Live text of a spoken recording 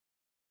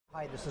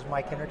Hi, this is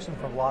Mike Hendrickson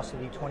from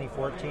Velocity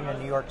 2014 in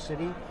New York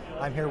City.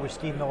 I'm here with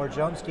Steve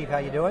Miller-Jones. Steve, how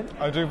you doing?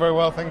 I'm doing very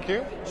well, thank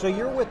you. So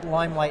you're with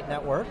Limelight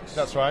Networks.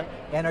 That's right.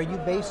 And are you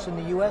based in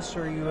the US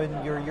or are you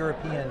in your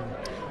European?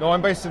 No,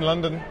 I'm based in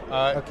London,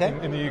 Okay.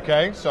 in the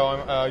UK, so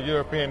I'm a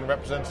European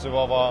representative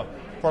of our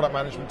product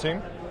management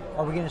team.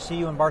 Are we going to see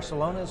you in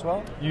Barcelona as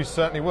well? You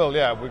certainly will,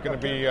 yeah. We're going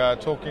to be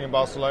talking in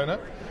Barcelona.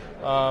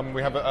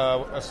 We have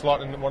a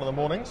slot in one of the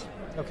mornings.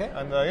 Okay.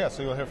 And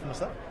so you'll hear from us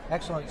there.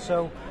 Excellent.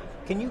 So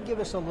can you give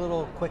us a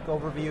little quick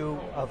overview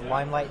of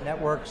Limelight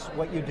Networks,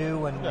 what you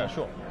do? And Yeah,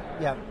 sure.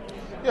 Yeah.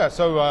 Yeah,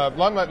 so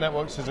Limelight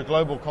Networks is a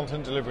global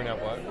content delivery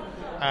network,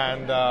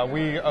 and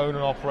we own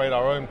and operate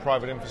our own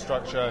private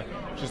infrastructure,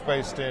 which is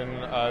based in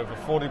over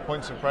 40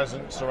 points of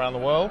presence around the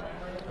world.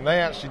 And they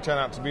actually turn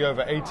out to be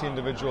over 80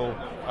 individual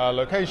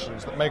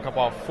locations that make up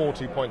our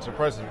 40 points of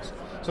presence.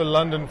 So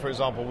London, for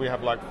example, we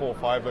have like 4 or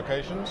 5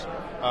 locations,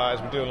 as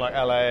we do in like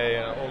LA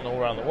and all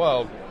around the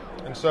world.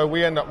 And so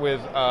we end up with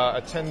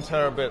a 10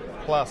 terabit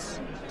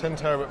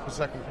per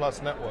second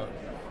plus network,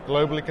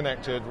 globally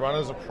connected, run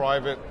as a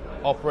private,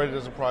 operated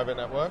as a private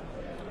network,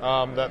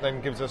 that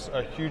then gives us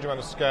a huge amount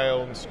of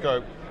scale and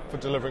scope for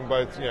delivering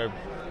both,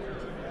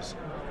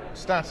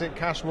 static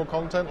cacheable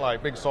content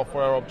like big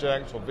software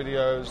objects or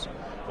videos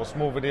or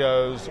small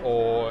videos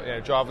or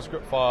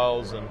JavaScript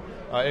files and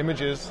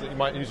images that you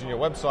might use in your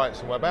websites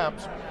and web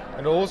apps.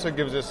 And it also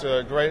gives us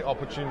a great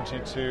opportunity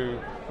to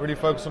really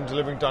focus on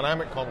delivering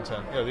dynamic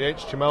content, the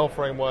HTML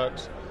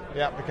frameworks,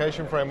 the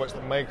application frameworks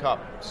that make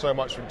up so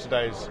much of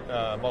today's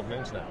modern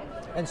internet.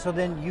 And so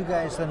then you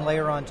guys then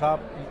layer on top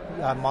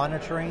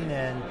monitoring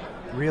and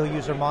real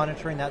user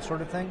monitoring, that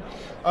sort of thing?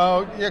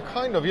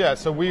 Yeah.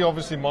 So we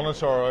obviously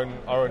monitor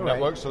our own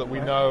network so that we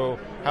know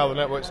how the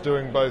network's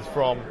doing, both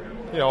from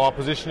our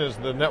position as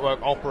the network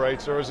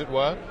operator, as it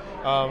were,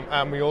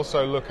 and we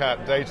also look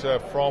at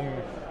data from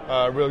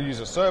real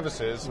user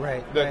services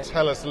that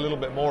tell us a little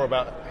bit more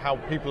about how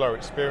people are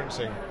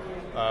experiencing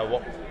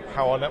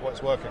how our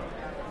network's working.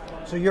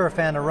 So you're a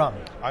fan of rum?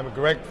 I'm a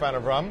great fan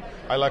of rum.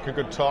 I like a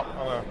good top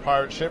on a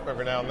pirate ship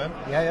every now and then.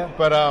 Yeah.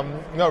 But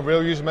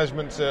real user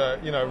measurements,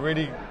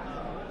 really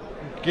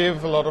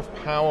give a lot of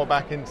power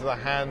back into the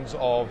hands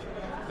of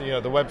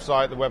the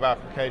website, the web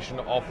application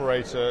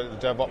operator, the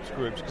DevOps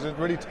groups, because it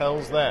really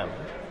tells them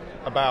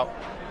about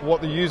what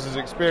the user's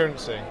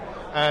experiencing.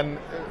 And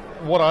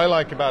what I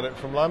like about it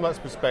from Limelight's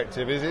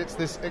perspective is it's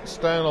this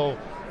external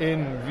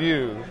in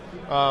view,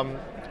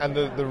 and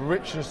the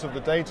richness of the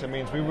data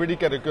means we really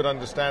get a good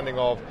understanding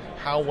of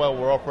how well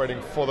we're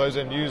operating for those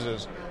end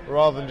users,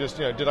 rather than just,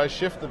 did I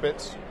shift the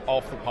bits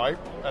off the pipe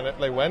and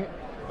they went,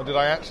 or did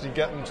I actually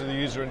get them to the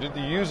user, and did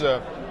the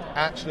user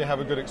actually have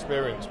a good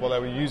experience while they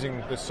were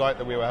using the site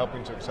that we were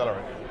helping to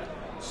accelerate?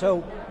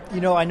 So,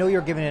 I know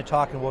you're giving a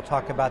talk, and we'll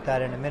talk about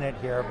that in a minute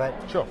here, but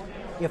sure.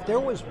 If there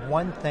was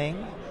one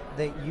thing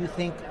that you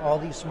think all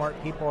these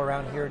smart people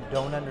around here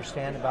don't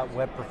understand about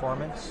web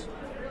performance,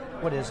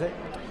 what is it?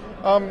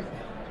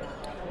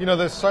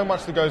 There's so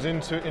much that goes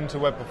into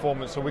web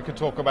performance, so we could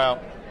talk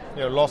about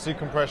lossy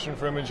compression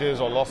for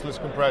images, or lossless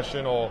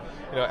compression, or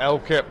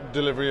LKIP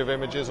delivery of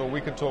images, or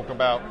we could talk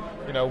about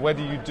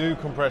whether you do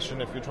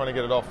compression if you're trying to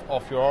get it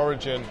off your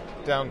origin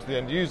down to the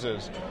end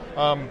users.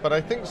 But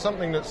I think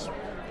something that's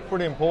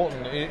pretty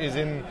important is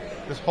in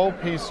this whole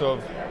piece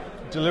of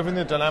delivering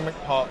the dynamic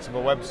parts of a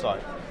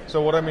website.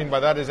 So what I mean by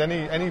that is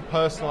any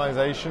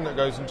personalization that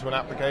goes into an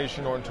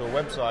application or into a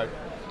website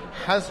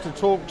has to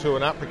talk to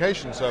an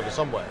application server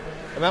somewhere.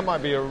 And that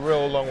might be a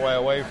real long way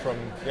away from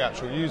the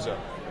actual user.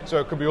 So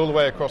it could be all the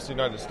way across the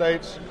United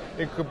States.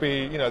 It could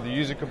be, the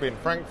user could be in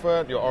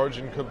Frankfurt, your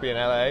origin could be in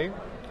LA,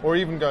 or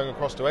even going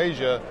across to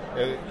Asia.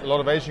 A lot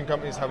of Asian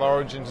companies have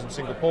origins in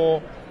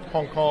Singapore,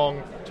 Hong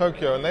Kong,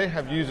 Tokyo, and they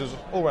have users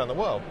all around the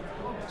world.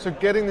 So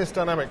getting this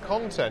dynamic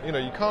content,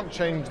 you can't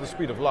change the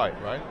speed of light,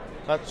 right?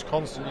 That's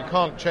constant. You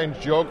can't change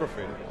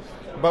geography.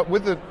 But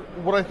with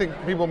what I think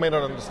people may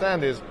not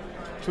understand is,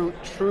 to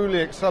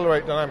truly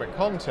accelerate dynamic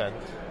content,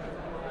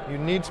 you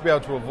need to be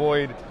able to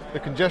avoid the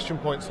congestion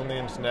points on the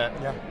internet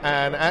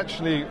and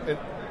actually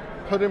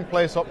put in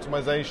place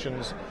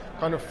optimizations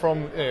kind of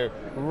from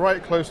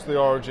right close to the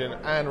origin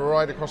and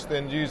right across the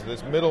end user,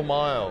 this middle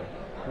mile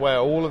where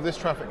all of this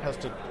traffic has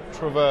to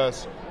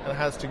traverse and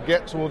has to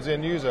get towards the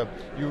end user.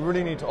 You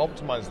really need to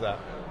optimize that.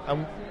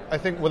 And I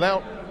think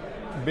without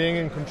being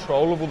in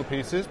control of all the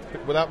pieces,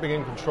 without being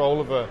in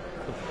control of a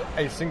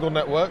single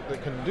network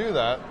that can do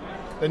that,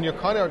 then you're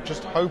kind of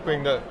just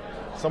hoping that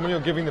someone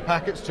you're giving the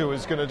packets to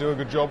is going to do a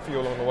good job for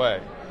you along the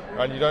way.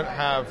 Right? You don't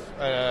have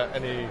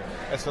any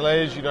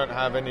SLAs, you don't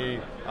have any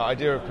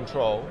idea of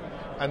control.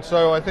 And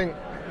so I think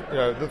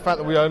the fact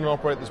that we own and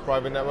operate this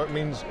private network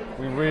means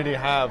we really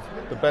have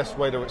the best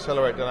way to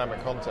accelerate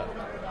dynamic content.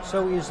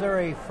 So is there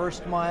a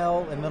first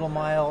mile, a middle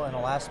mile, and a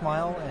last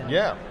mile?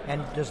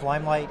 And does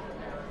Limelight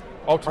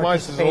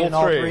optimizes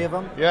all three of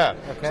them? Yeah.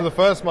 Okay. So the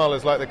first mile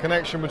is like the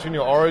connection between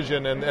your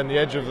origin and the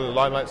edge of the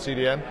Limelight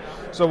CDN.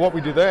 So what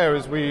we do there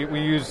is we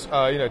use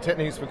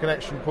techniques for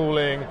connection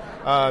pooling,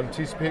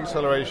 TCP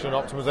acceleration,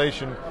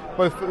 optimization,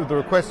 both the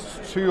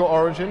requests to your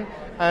origin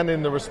and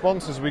in the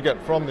responses we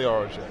get from the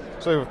origin.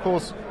 So of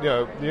course,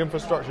 the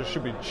infrastructure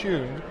should be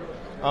tuned,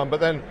 but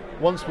then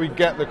once we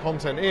get the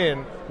content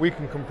in, we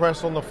can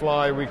compress on the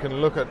fly, we can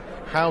look at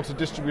how to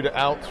distribute it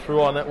out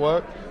through our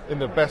network in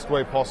the best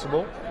way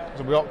possible.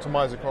 So we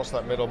optimize across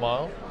that middle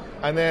mile.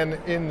 And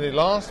then in the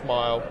last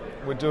mile,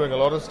 we're doing a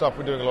lot of stuff.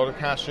 We're doing a lot of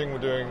caching. We're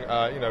doing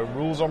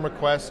rules on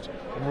request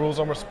and rules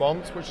on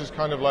response, which is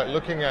kind of like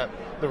looking at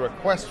the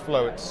request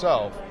flow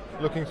itself,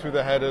 looking through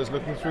the headers,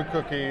 looking through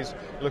cookies,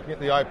 looking at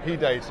the IP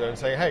data and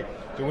saying, hey,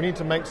 do we need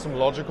to make some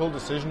logical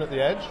decision at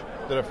the edge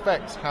that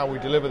affects how we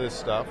deliver this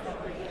stuff?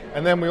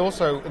 And then we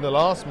also, in the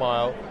last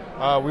mile,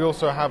 we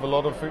also have a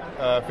lot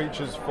of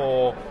features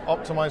for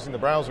optimizing the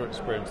browser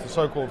experience, the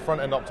so-called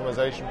front-end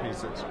optimization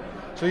pieces.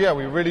 So yeah,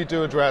 we really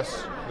do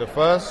address the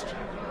first,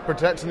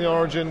 protecting the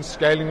origin,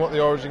 scaling what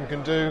the origin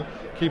can do,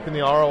 keeping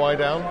the ROI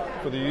down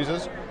for the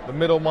users, the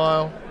middle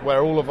mile,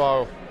 where all of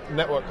our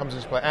network comes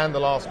into play, and the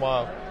last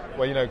mile,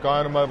 where, guy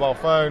on a mobile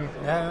phone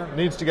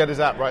needs to get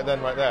his app right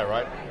then, right there,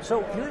 right?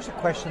 So here's a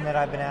question that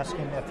I've been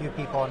asking a few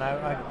people, and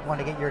I want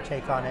to get your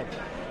take on it.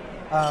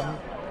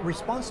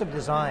 Responsive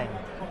design,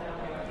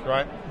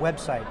 right?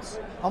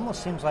 Websites,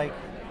 almost seems like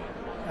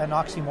an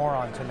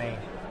oxymoron to me.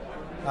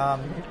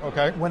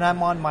 Okay. When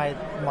I'm on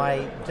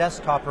my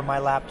desktop or my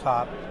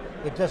laptop,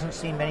 it doesn't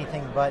seem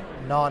anything but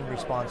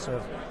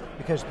non-responsive,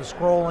 because the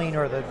scrolling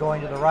or the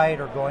going to the right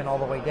or going all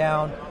the way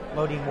down,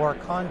 loading more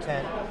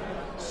content,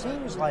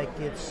 seems like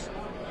it's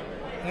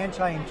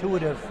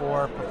anti-intuitive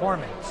for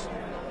performance,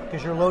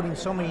 because you're loading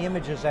so many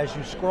images as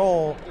you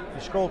scroll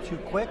too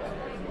quick,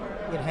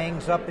 it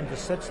hangs up and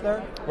just sits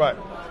there. Right.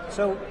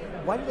 So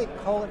why do they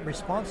call it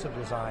responsive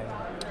design?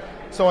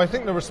 So I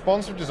think the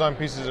responsive design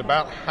piece is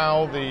about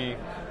how the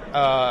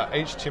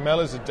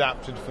HTML is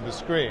adapted for the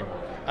screen,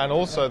 and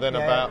also then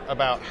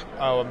about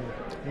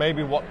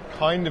maybe what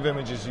kind of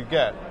images you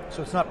get.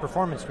 So it's not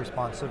performance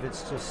responsive,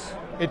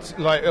 it's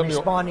like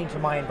responding to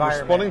my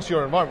environment. Responding to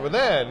your environment. But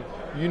then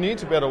you need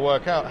to be able to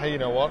work out, hey, you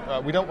know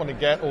what, we don't want to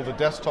get all the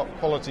desktop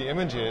quality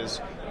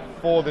images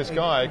for this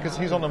guy because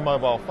he's on a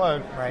mobile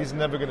phone, he's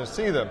never going to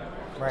see them.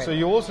 Right. So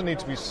you also need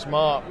to be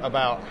smart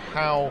about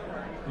how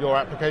your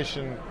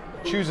application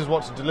chooses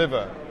what to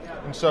deliver.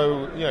 And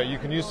so, you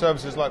can use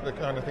services like the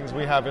kind of things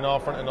we have in our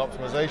front-end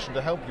optimization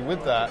to help you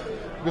with that,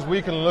 because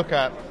we can look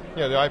at,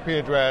 the IP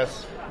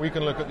address, we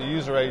can look at the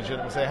user agent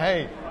and say,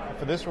 hey,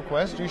 for this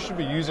request, you should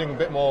be using a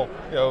bit more,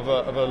 of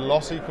a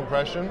lossy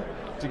compression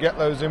to get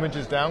those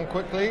images down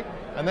quickly.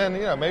 And then,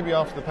 maybe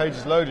after the page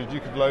is loaded, you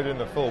could load in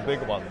the full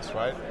big ones,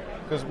 right?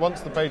 Because once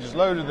the page is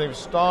loaded, they've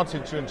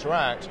started to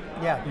interact,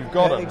 you've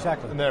got them,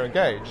 exactly. And they're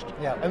engaged.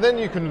 Yeah. And then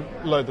you can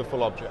load the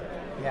full object.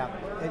 Yeah,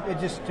 it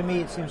just, to me,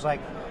 it seems like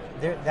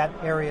that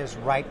area is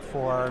ripe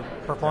for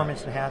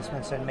performance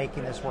enhancements and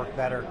making this work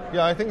better.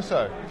 Yeah, I think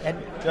so. And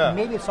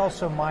maybe it's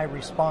also my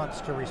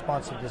response to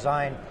responsive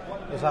design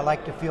is I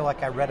like to feel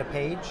like I read a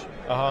page,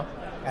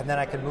 and then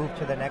I can move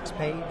to the next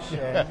page.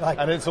 And,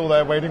 and it's all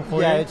there waiting for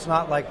you? Yeah, it's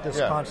not like this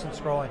constant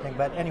scrolling thing.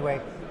 But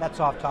anyway, that's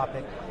off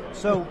topic.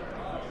 So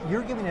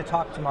you're giving a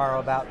talk tomorrow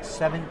about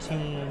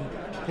 17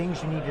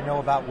 things you need to know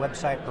about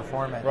website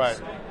performance. Right.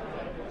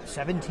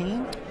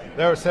 17?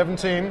 There are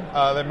 17.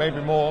 There may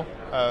be more.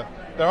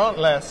 There aren't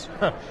less.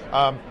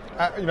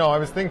 I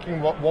was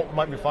thinking what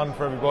might be fun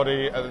for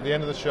everybody at the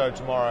end of the show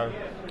tomorrow,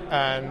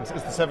 and it's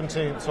the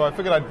 17th, so I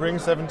figured I'd bring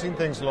 17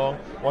 things along,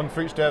 one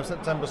for each day of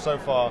September so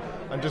far,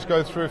 and just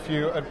go through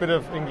a bit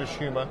of English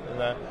humour in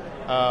there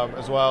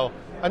as well,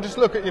 and just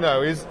look at,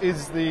 is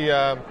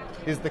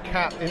the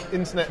cat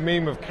internet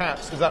meme of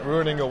cats, is that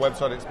ruining your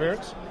website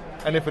experience?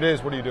 And if it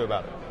is, what do you do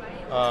about it?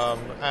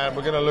 And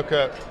we're going to look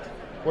at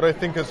what I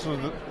think are sort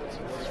of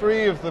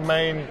three of the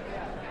main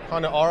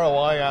kind of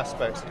ROI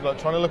aspects, like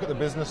trying to look at the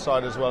business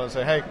side as well and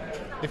say, hey,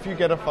 if you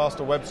get a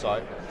faster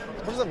website,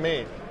 what does it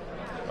mean?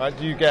 Right?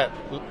 Do you get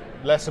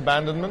less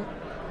abandonment?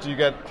 Do you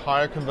get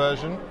higher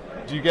conversion?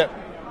 Do you get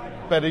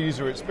better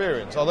user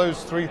experience? Are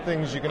those three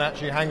things you can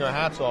actually hang your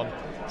hat on?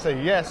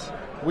 Say, yes,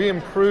 we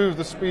improved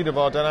the speed of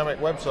our dynamic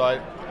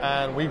website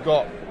and we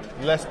got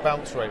less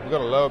bounce rate. We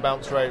got a lower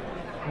bounce rate.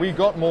 We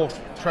got more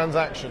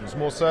transactions,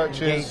 more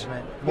searches,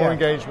 more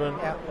engagement,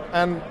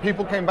 and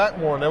people came back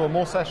more and there were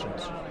more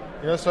sessions.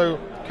 So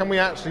can we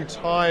actually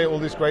tie all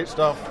this great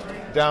stuff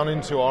down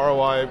into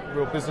ROI,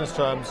 real business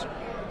terms,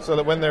 so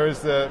that when there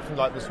is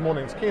like this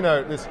morning's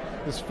keynote, this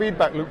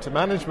feedback loop to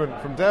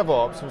management from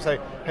DevOps will say,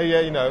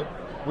 hey,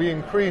 we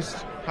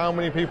increased how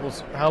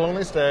long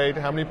they stayed,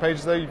 how many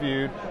pages they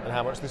viewed, and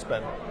how much they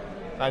spent.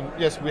 And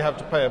yes, we have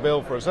to pay a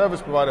bill for a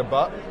service provider,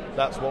 but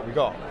that's what we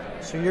got.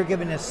 So you're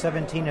giving us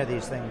 17 of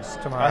these things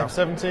tomorrow? I have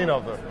 17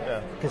 of them,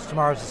 yeah. Because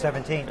tomorrow's the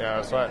 17th. Yeah,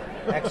 that's right.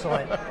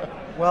 Excellent.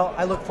 Well,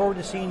 I look forward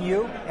to seeing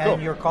you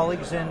and your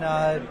colleagues in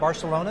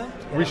Barcelona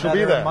in we shall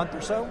be there. A month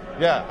or so.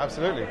 Yeah,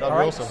 absolutely. That'd be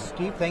awesome.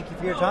 Steve, thank you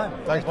for your time.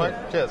 Thanks,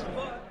 Mike. Cheers.